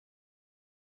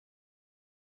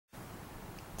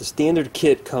The standard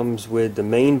kit comes with the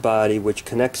main body, which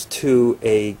connects to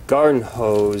a garden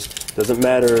hose. Doesn't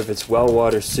matter if it's well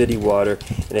water, city water,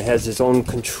 and it has its own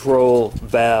control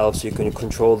valve, so you can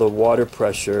control the water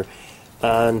pressure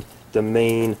on the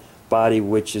main body,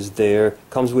 which is there.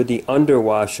 Comes with the under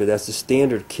washer. That's the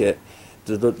standard kit.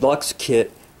 The deluxe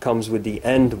kit comes with the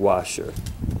end washer.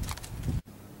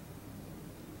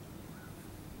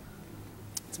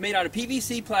 It's made out of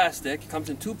PVC plastic. It comes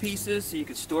in 2 pieces, so you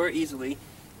can store it easily.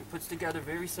 It puts together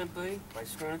very simply by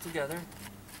screwing it together,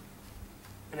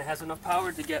 and it has enough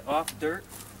power to get off dirt.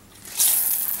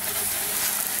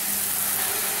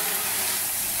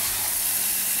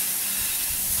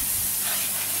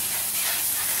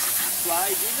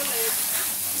 Slide easily.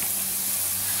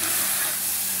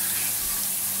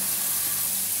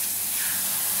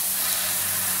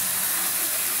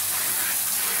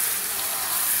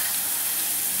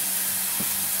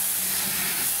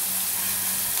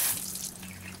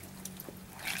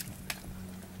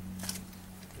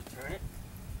 Turn it.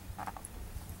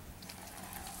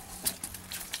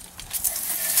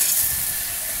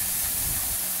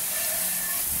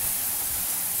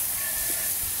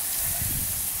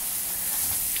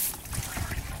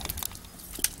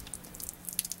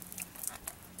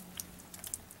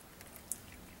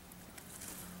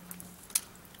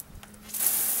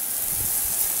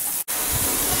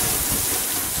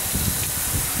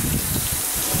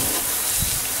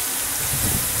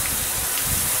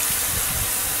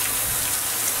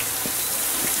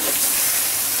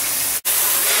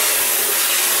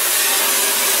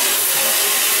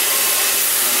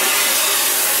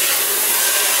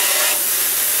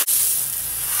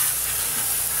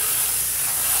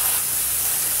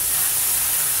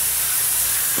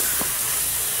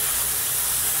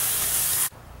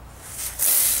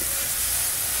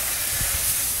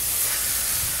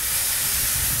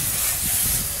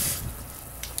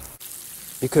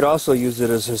 You could also use it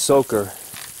as a soaker.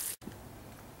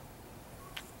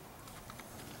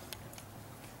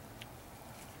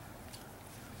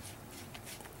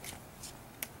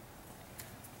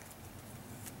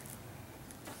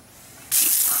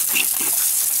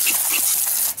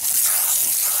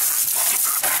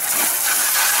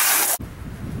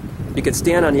 You could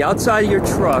stand on the outside of your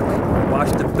truck,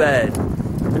 wash the bed,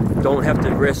 and don't have to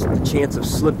risk the chance of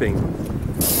slipping